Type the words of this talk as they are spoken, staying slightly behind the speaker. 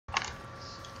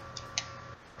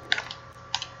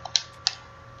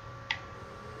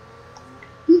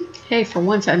Hey, for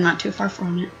once I'm not too far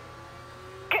from it.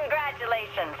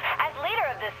 Congratulations! As leader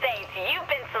of the Saints, you've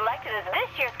been selected as this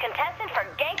year's contestant for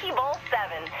Genkibowl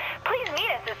VII. Please meet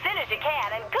us as soon as you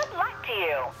can, and good luck to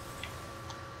you.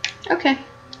 Okay.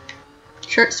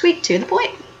 Short, sweet, to the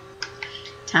point.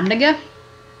 Time to go.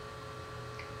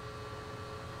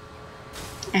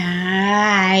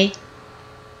 Aye.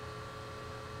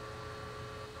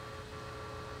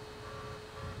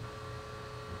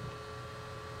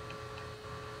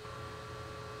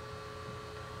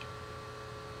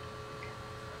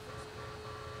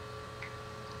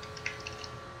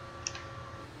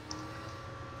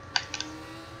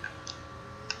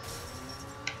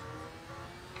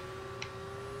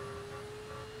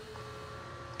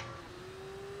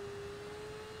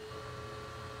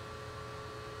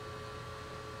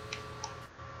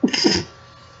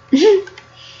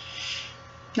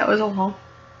 That was a wall.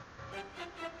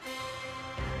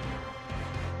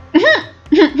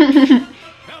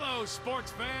 Hello,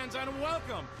 sports fans, and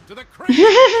welcome to the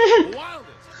craziest,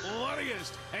 wildest,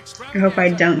 bloodiest I hope I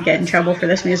don't get in trouble for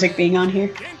this music being on here.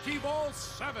 Genkibowl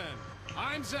VII.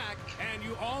 I'm Zach, and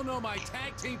you all know my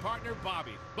tag team partner,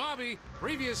 Bobby. Bobby,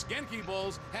 previous Genki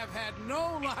Bowls have had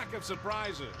no lack of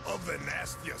surprises. Of the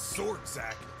nastiest sort,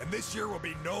 Zach, and this year will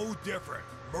be no different.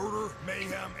 Murder,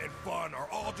 mayhem, and fun are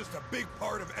all just a big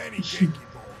part of any Genki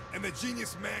Bowl. And the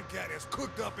genius Mancat has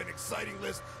cooked up an exciting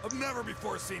list of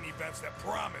never-before-seen events that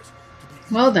promise to be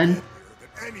Well then, than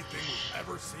anything we've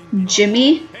ever seen.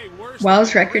 Jimmy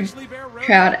Well's record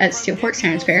crowd at Steelport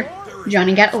Science Fair.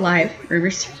 Johnny got alive.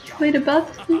 Rumors circulate about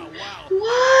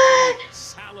what?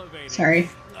 Sorry.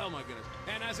 Oh my goodness.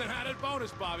 And as an added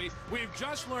bonus, Bobby, we've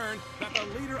just learned that the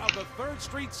leader of the 3rd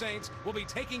Street Saints will be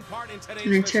taking part in today's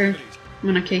Senator festivities.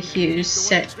 Monica Hughes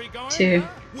set to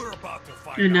We're about to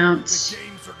find announce out. The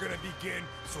games are gonna begin,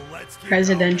 so let's get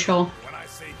presidential down. When I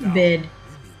say down, bid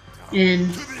we in mean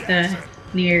down. To the action.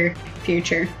 near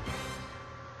future.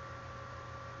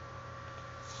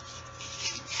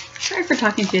 Sorry for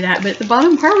talking through that, but the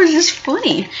bottom part was just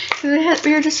funny. We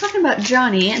were just talking about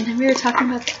Johnny, and then we were talking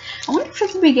about... I wonder if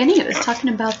at the beginning it was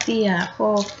talking about the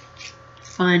whole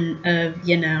fun of,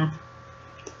 you know,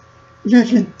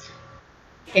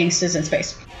 gangsters in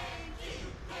space.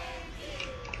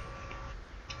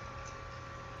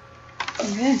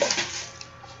 Okay.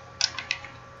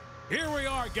 Here we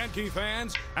are, Genki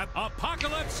fans, at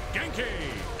Apocalypse Genki.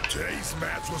 Today's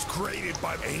match was created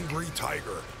by Angry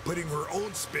Tiger, putting her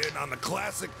own spin on the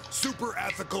classic super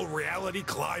ethical reality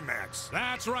climax.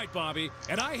 That's right, Bobby.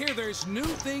 And I hear there's new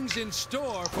things in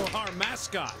store for our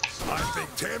mascots. I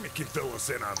think Tammy can fill us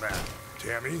in on that.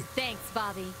 Tammy? Thanks,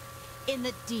 Bobby. In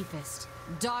the deepest,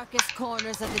 darkest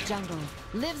corners of the jungle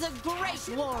lives a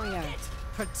great warrior,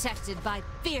 protected by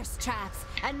fierce traps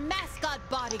and mascot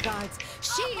bodyguards.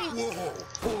 She... Whoa,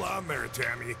 hold on there,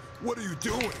 Tammy. What are you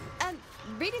doing?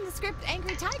 reading the script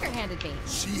Angry Tiger handed me.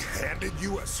 She handed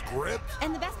you a script?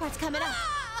 And the best part's coming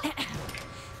up.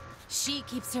 She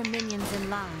keeps her minions in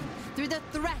line through the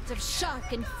threat of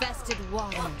shark-infested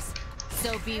waters.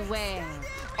 So beware,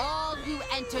 all who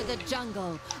enter the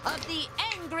jungle of the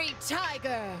Angry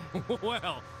Tiger.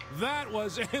 Well, that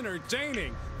was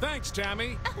entertaining. Thanks,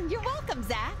 Tammy. You're welcome,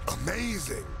 Zach.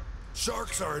 Amazing.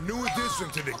 Sharks are a new addition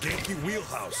to the Genki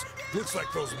wheelhouse. Looks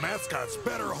like those mascots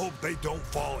better hope they don't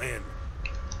fall in.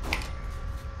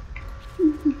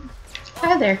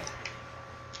 Hi there.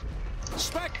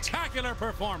 Spectacular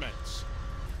performance.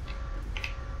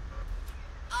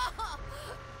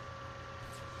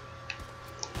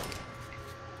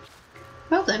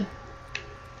 Well then.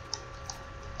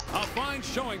 A fine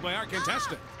showing by our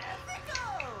contestant.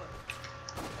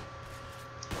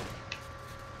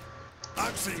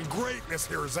 I'm seeing greatness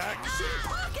here, Zach.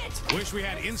 Wish we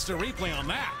had Insta replay on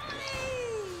that.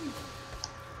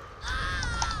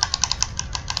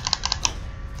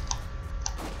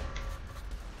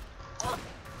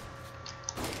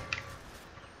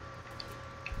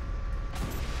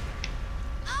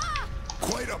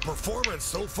 Quite a performance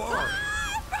so far.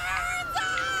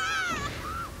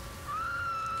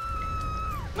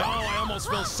 Oh, I almost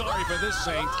feel sorry for this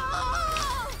saint.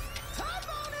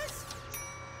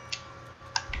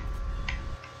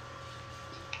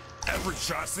 Every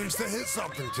shot seems to hit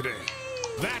something today.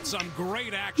 That's some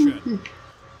great action.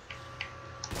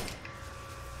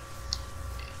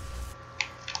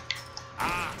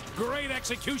 Great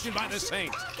execution by the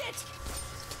saint.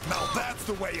 Now that's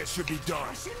the way it should be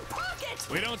done.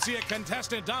 We don't see a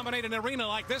contestant dominate an arena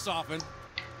like this often.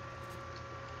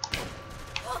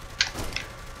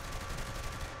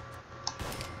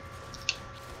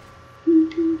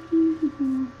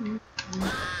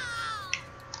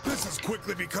 This is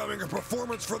quickly becoming a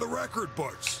performance for the record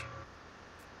books.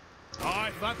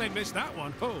 thought they missed that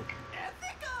one. Oh.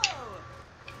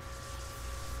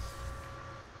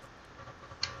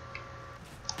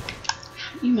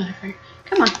 You motherfucker.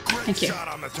 Come on. Great Thank you. shot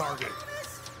on the target.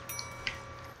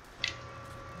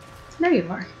 There you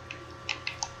are.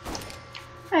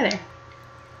 Hi there.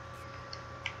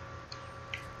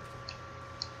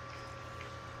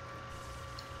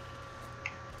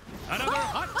 Another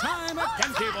hot time at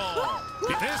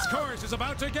Genkibowl. This course is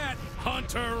about to get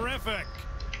hunterific.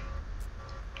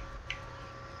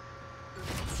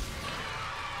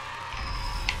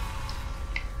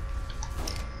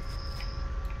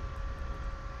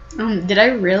 Did I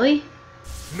really?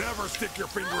 Never stick your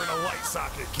finger in a light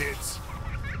socket, kids.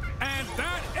 And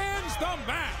that ends the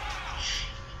match.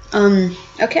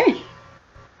 Okay.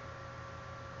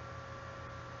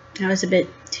 That was a bit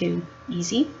too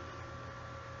easy.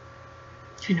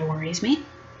 Kinda worries me.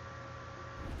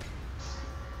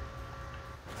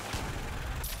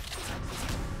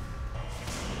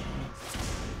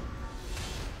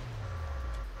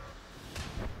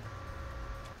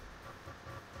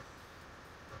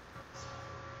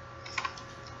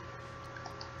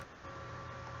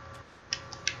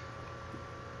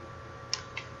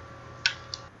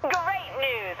 Great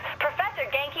news! Professor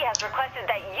Genki has requested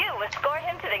that you escort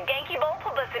him to the Genkibowl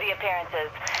publicity appearances.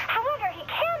 However, he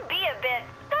can be a bit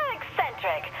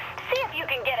eccentric. See if you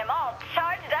can get him all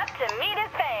charged up to meet his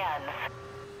fans.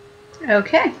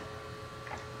 Okay.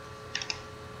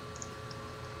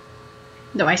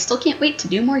 Though I still can't wait to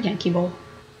do more Genkibowl.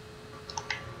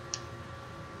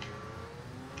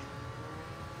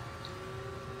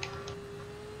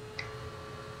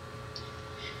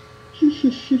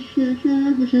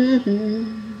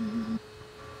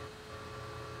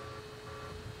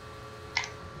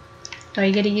 Do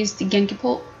I get to use the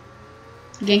Genkibowl?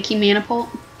 Genki Manipult?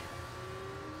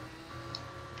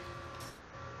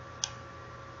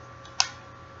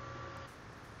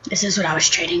 This is what I was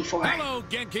trading for. Hello,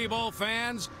 Genkibowl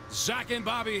fans. Zach and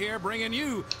Bobby here bringing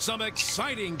you some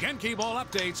exciting Genkibowl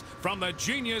updates from the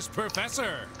Genius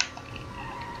Professor.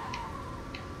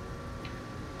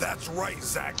 That's right,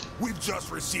 Zach. We've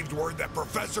just received word that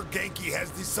Professor Genki has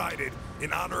decided,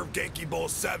 in honor of Genkibowl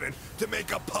VII, to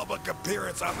make a public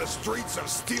appearance on the streets of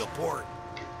Steelport.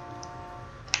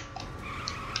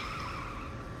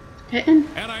 Hitting?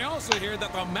 And I also hear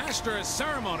that the Master of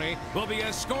Ceremony will be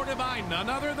escorted by none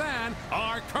other than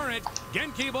our current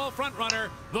Genkibowl frontrunner,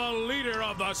 the leader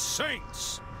of the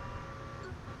Saints.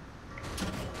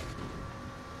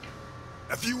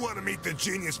 If you want to meet the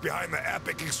genius behind the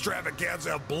epic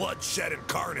extravaganza of bloodshed and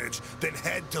carnage, then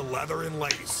head to Leather and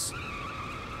Lace.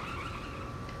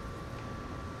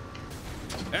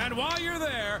 And while you're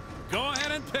there, go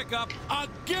ahead and pick up a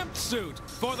gimp suit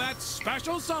for that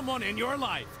special someone in your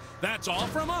life. That's all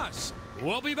from us.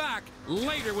 We'll be back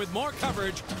later with more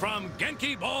coverage from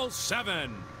Genkibowl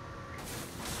VII.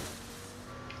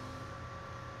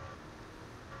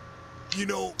 You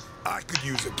know, I could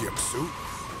use a gimp suit.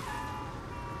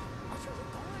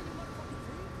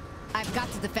 I've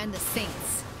got to defend the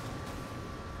Saints.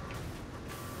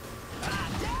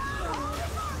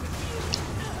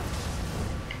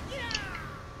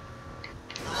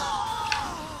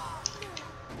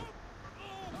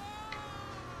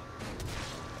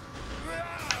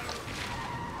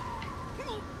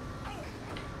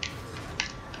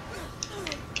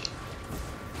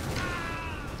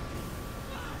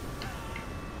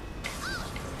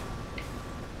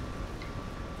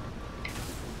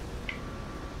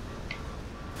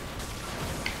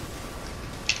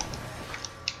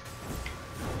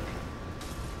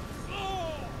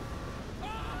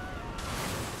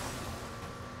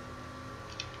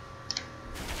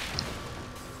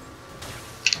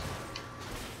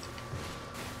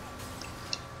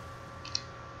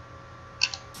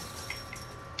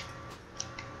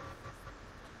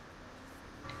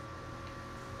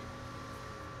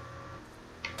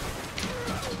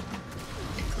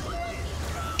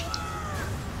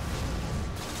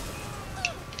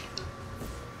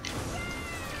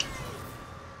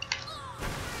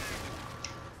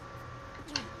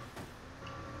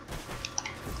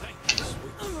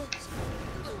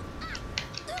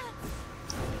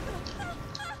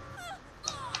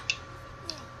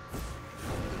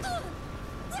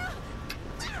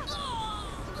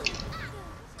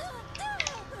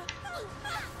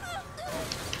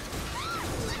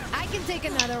 Take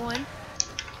another one.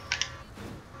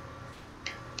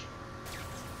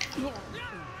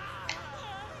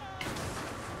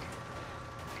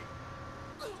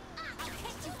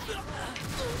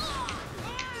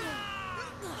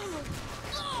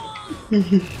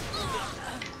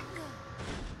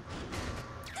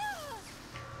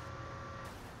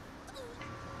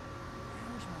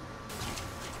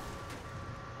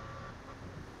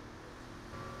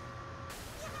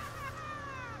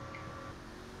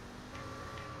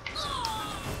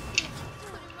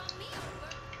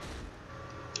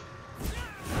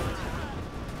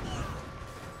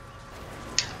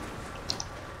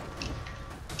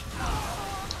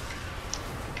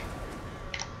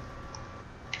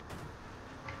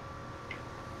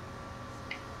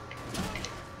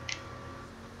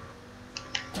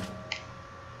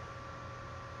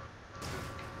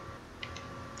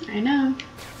 I know.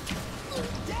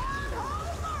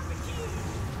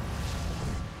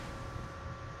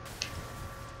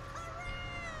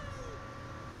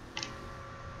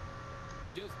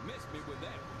 Just miss me with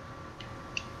that.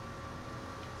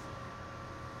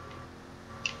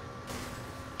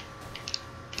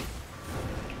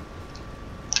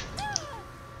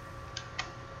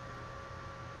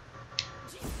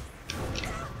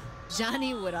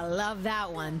 Johnny would have loved that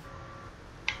one.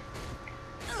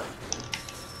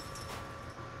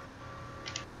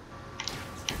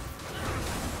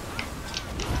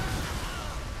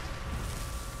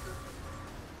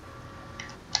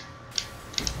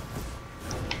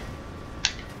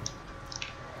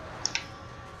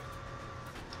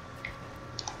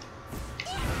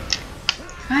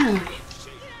 Finally.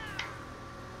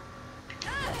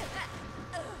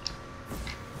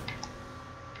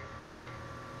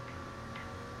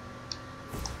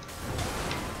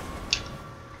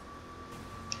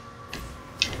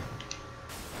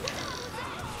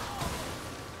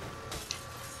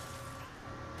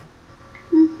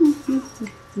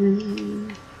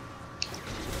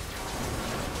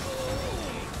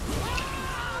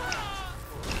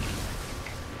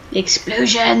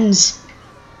 Explosions!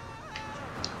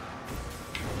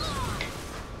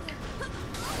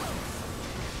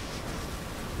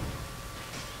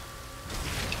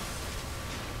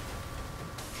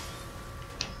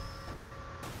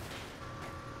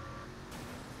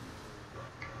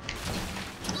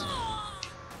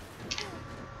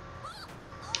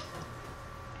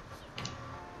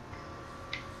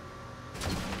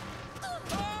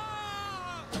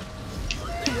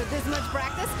 With this much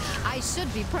practice, I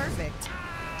should be perfect.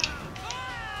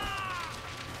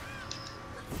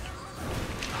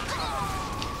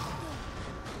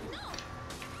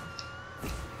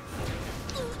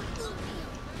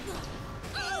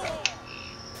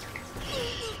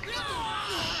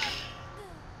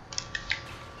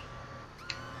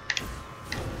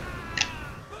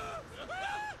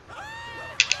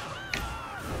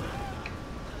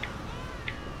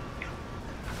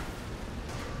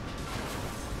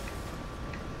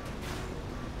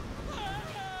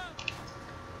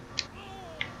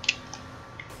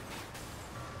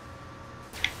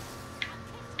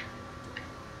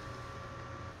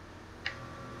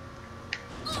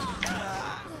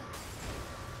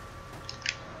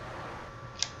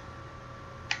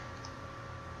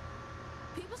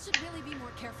 People should really be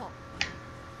more careful.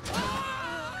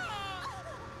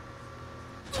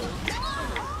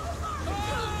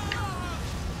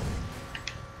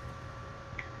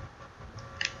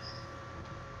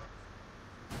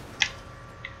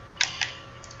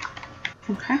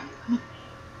 Okay.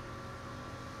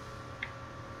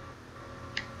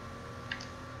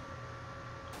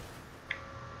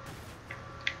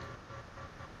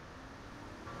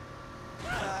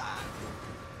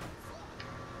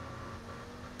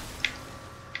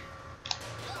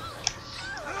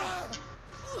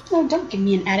 Oh, don't give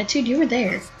me an attitude. You were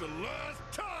there. It's the last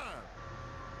time.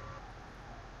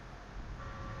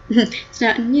 It's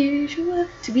not unusual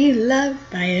to be loved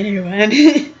by anyone.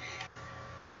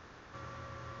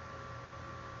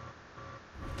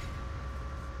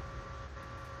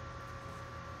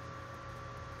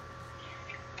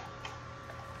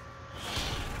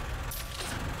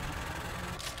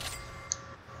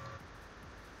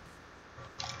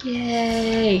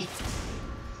 Yay!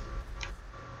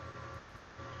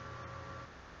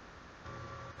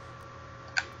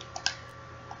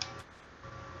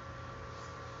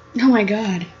 Oh my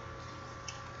god.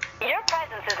 Your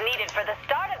presence is needed for the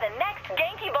start of the next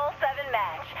Genkibowl VII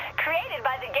match, created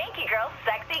by the Genki Girl's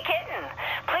Sexy Kitten.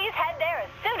 Please head there as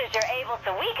soon as you're able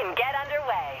so we can get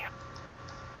underway.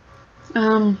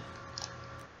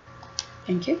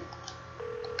 Thank you.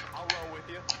 I'll roll with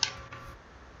you.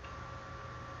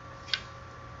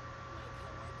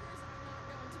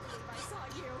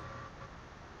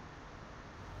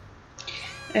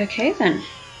 Okay then.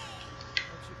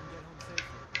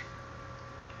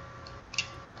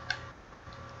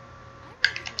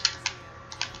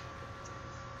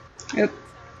 Yep.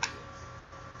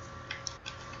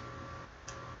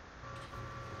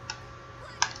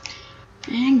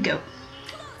 And go.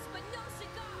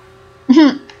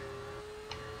 If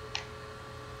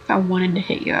I wanted to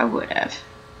hit you, I would have.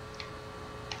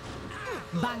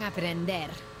 Van a aprender.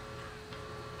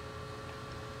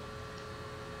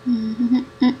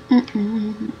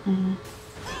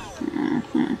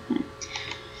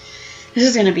 This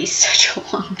is gonna be such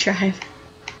a long drive.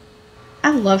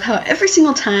 I love how every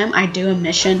single time I do a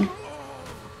mission,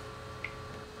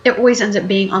 it always ends up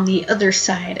being on the other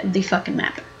side of the fucking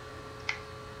map.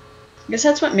 I guess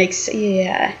that's what makes,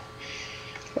 yeah.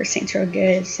 Worst thing's real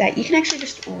good is that you can actually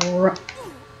just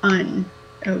run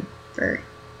over.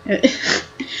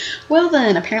 Well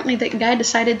then, apparently the guy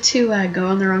decided to go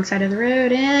on the wrong side of the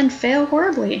road and fail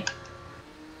horribly.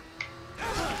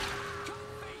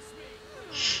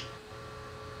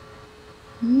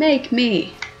 Make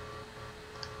me.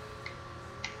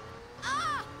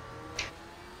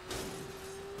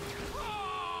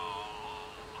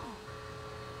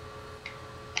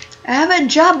 I have a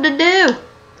job to do.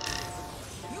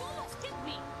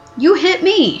 You hit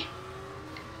me.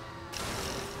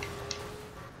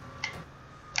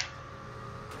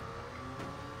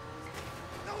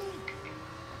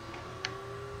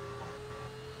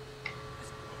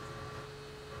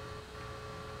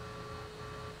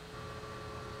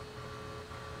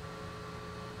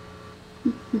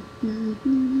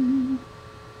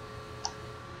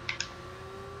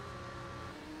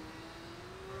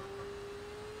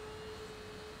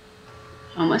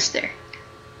 Almost there.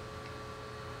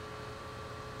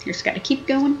 You just gotta keep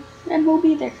going, and we'll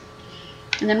be there.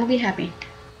 And then we'll be happy.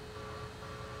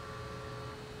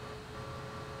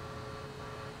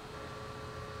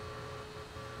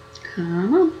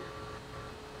 Come on.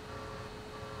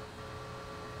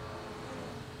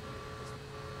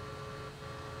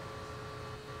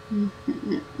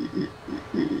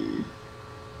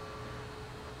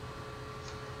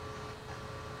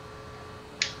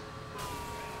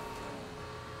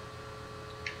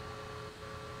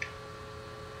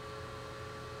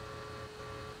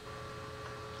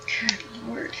 Good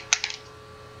Lord.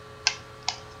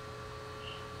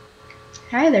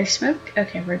 Hi there, Smoke.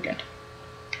 Okay, we're good.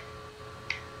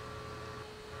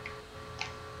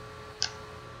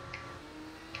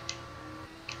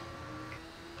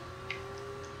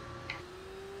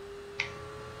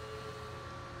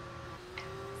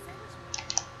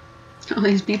 All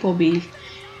these people be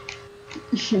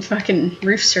fucking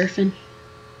roof surfing.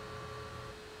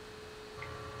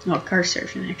 Well, car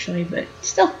surfing actually, but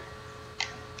still.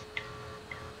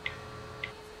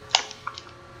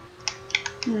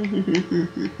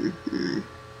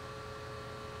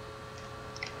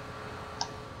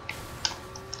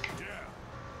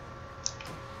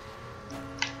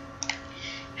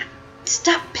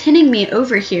 Stop pinning me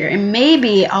over here, and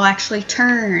maybe I'll actually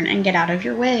turn and get out of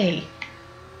your way.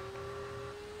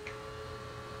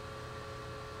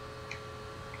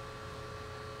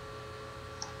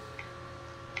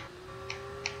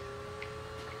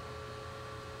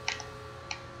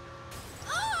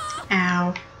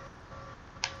 Ow.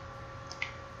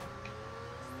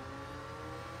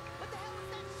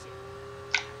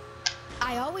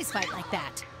 I always fight like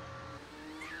that.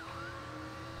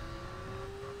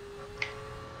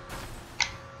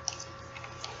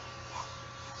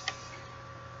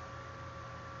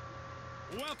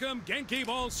 Welcome,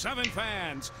 Genkibowl VII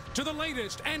fans, to the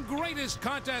latest and greatest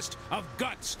contest of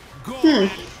guts, gore,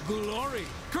 and glory,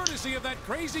 courtesy of that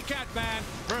crazy cat man,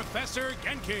 Professor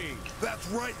Genki. That's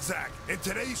right, Zach. And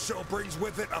today's show brings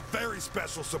with it a very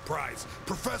special surprise.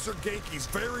 Professor Genki's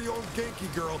very own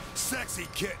Genki girl, Sexy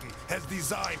Kitten, has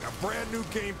designed a brand new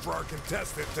game for our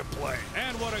contestant to play.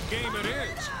 And what a game it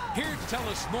is! Here to tell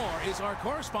us more is our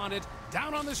correspondent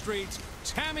down on the streets,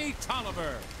 Tammy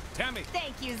Tolliver. Tammy.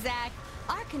 Thank you, Zach.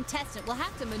 Our contestant will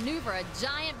have to maneuver a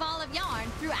giant ball of yarn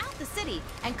throughout the city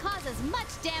and cause as much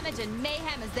damage and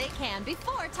mayhem as they can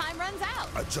before time runs out.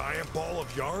 A giant ball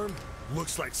of yarn?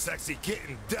 Looks like Sexy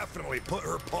Kitten definitely put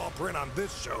her paw print on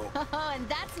this show. And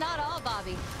that's not all,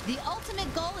 Bobby. The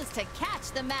ultimate goal is to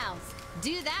catch the mouse.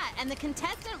 Do that, and the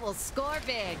contestant will score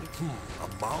big.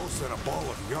 A mouse and a ball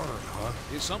of yarn, huh?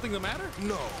 Is something the matter?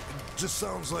 No, it just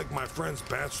sounds like my friend's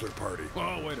bachelor party.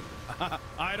 Oh, wait a minute.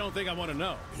 I don't think I want to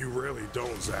know. You really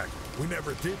don't, Zach. We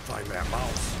never did find that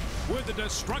mouse. With the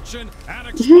destruction and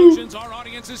explosions our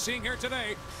audience is seeing here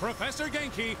today, Professor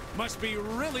Genki must be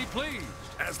really pleased.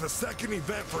 As the second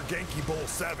event for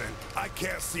Genkibowl VII, I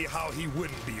can't see how he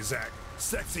wouldn't be, Zach.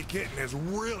 Sexy Kitten has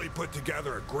really put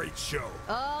together a great show.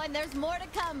 Oh, and there's more to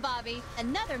come, Bobby.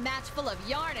 Another match full of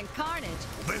yarn and carnage.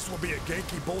 This will be a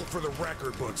Genkibowl for the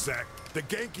record book, Zach. The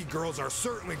Genki girls are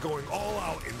certainly going all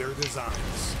out in their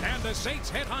designs. And the Saints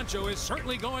head honcho is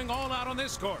certainly going all out on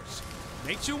this course.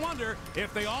 Makes you wonder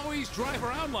if they always drive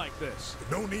around like this.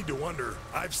 No need to wonder.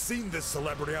 I've seen this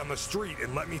celebrity on the street,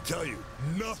 and let me tell you,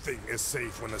 nothing is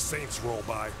safe when the Saints roll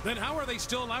by. Then how are they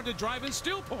still allowed to drive in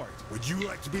Steelport? Would you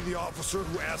like to be the officer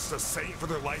who asks a Saint for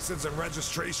their license and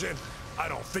registration? I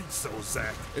don't think so,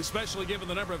 Zach. Especially given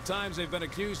the number of times they've been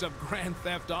accused of grand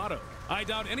theft auto. I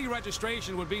doubt any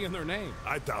registration would be in their name.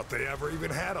 I doubt they ever even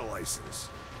had a license.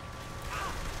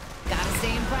 Gotta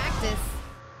stay in practice.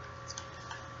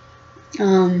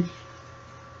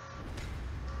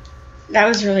 That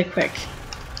was really quick.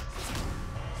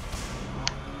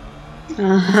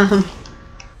 I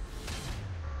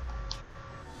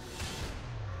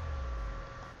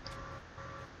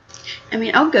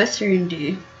mean, I'll go through and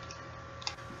do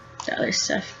the other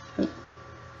stuff. Oh.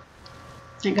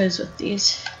 That goes with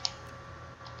these.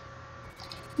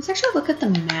 Let's actually look at the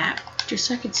map, just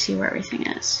so I can see where everything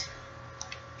is.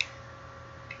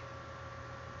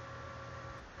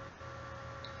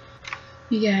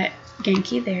 You got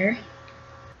Genki there.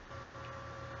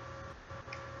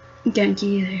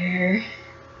 Genki there.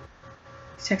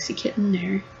 Sexy kitten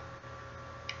there.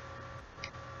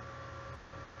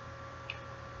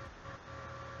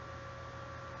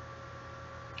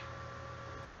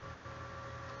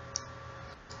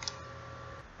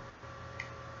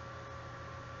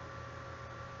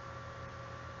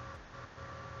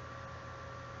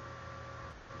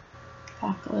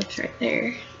 Apocalypse right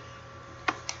there.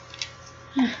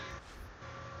 Huh.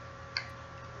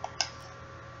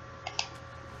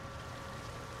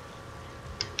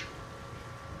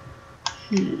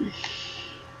 Guess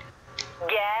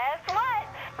what?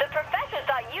 The professor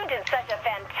thought you did such a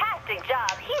fantastic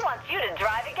job, he wants you to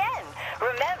drive again.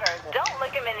 Remember, don't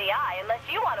look him in the eye unless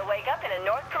you want to wake up in a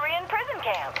North Korean prison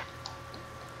camp.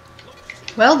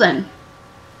 Well then.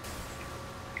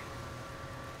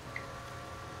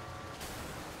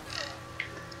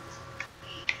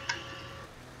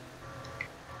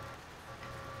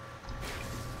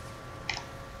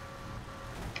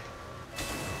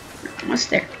 Almost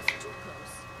there.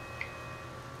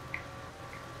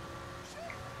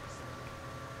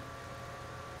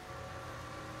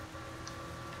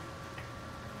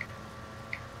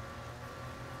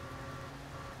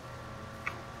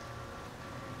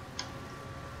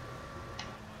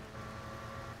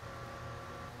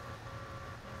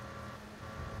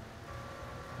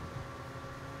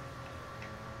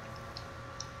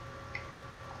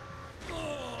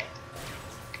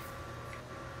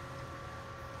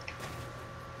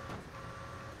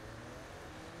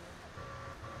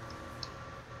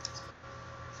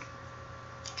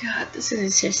 God, this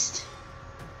is just...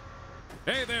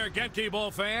 Hey there,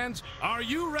 Genkibowl fans. Are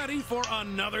you ready for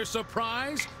another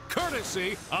surprise?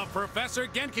 Courtesy of Professor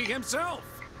Genki himself.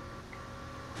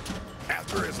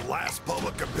 After his last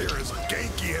public appearance,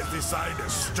 Genki has decided to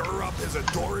stir up his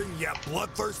adoring yet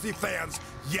bloodthirsty fans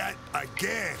yet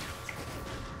again.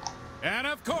 And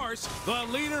of course, the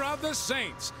leader of the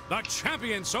Saints, the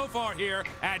champion so far here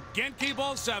at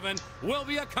Genkibowl VII, will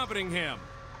be accompanying him.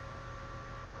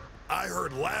 I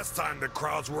heard last time the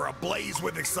crowds were ablaze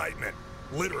with excitement.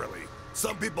 Literally.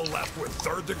 Some people left with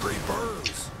third-degree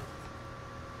burns.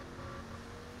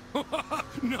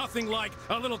 Nothing like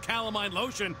a little calamine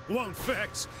lotion won't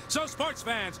fix. So sports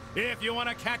fans, if you want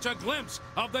to catch a glimpse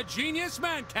of the genius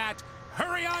man cat,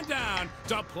 hurry on down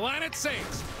to Planet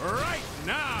Saints right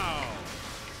now.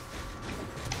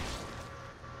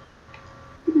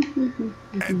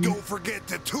 And don't forget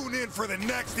to tune in for the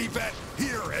next event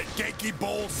here at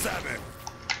Genkibowl VII.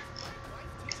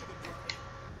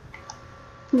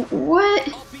 What?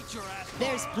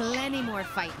 There's plenty more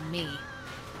fighting me.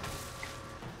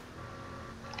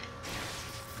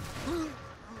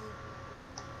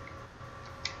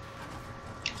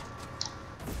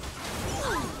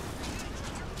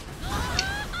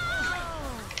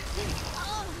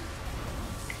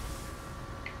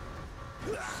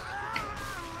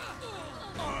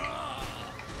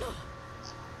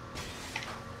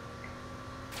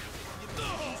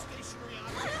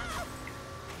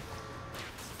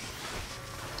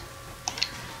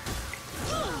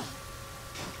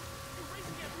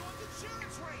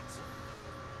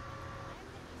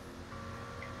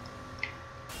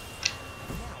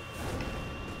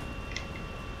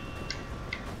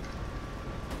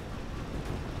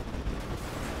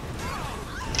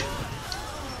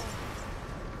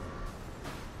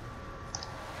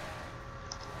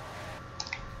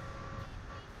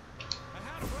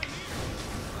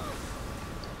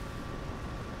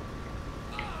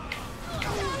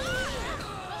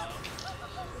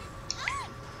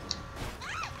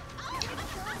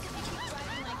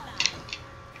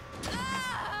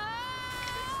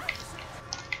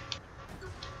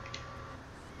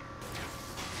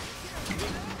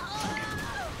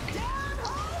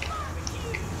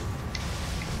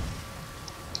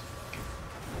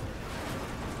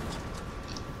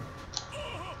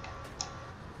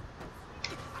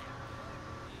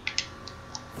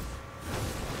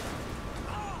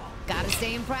 Gotta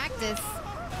stay in practice.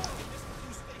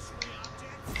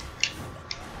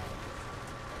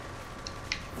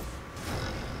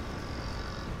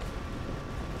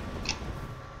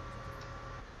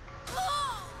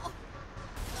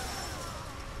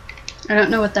 I don't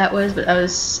know what that was, but that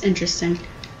was interesting.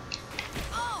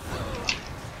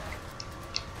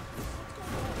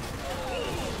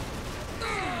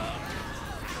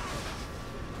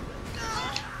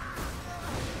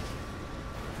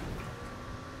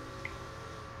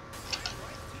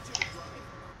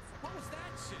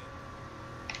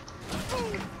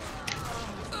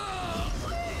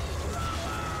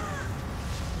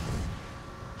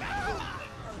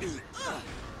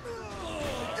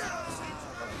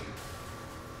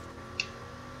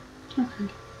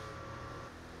 Okay.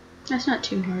 That's not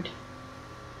too hard.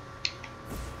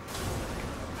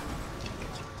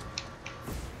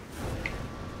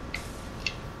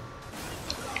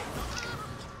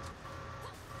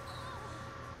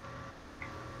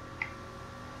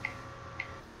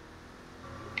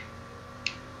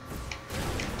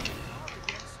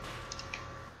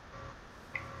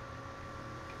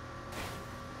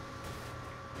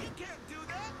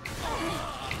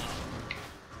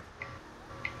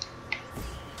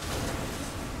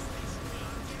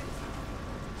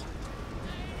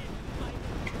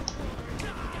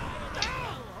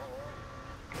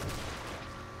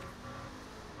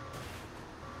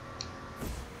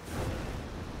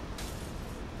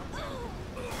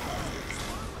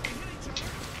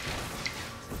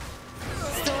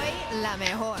 La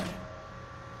mejor.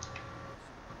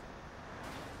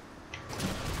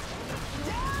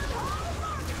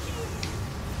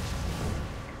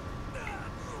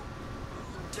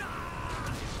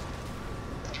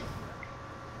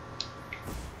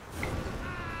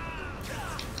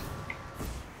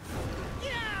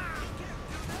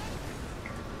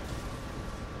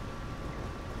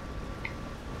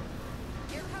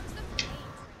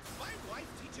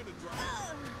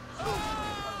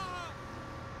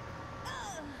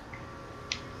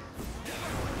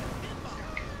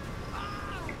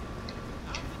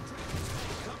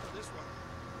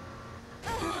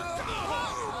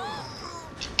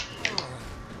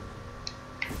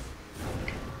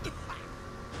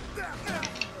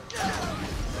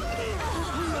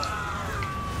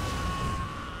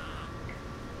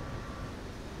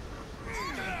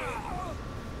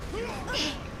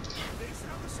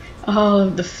 Oh,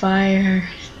 the fire.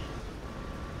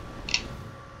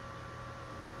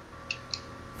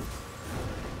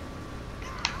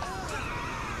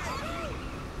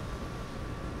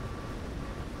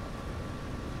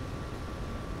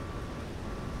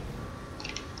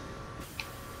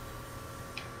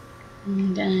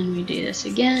 And then we do this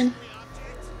again.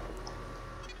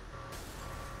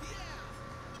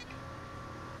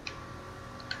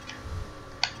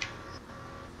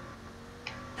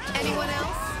 Anyone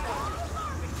else?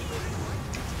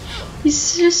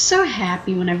 He's just so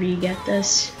happy whenever you get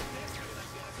this.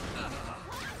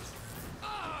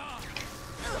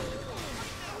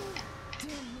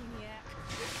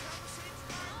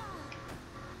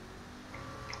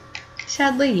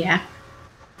 Sadly, yeah.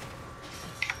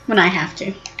 When I have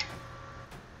to.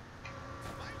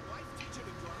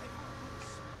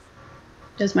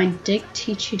 Does my dick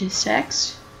teach you to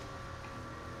sex?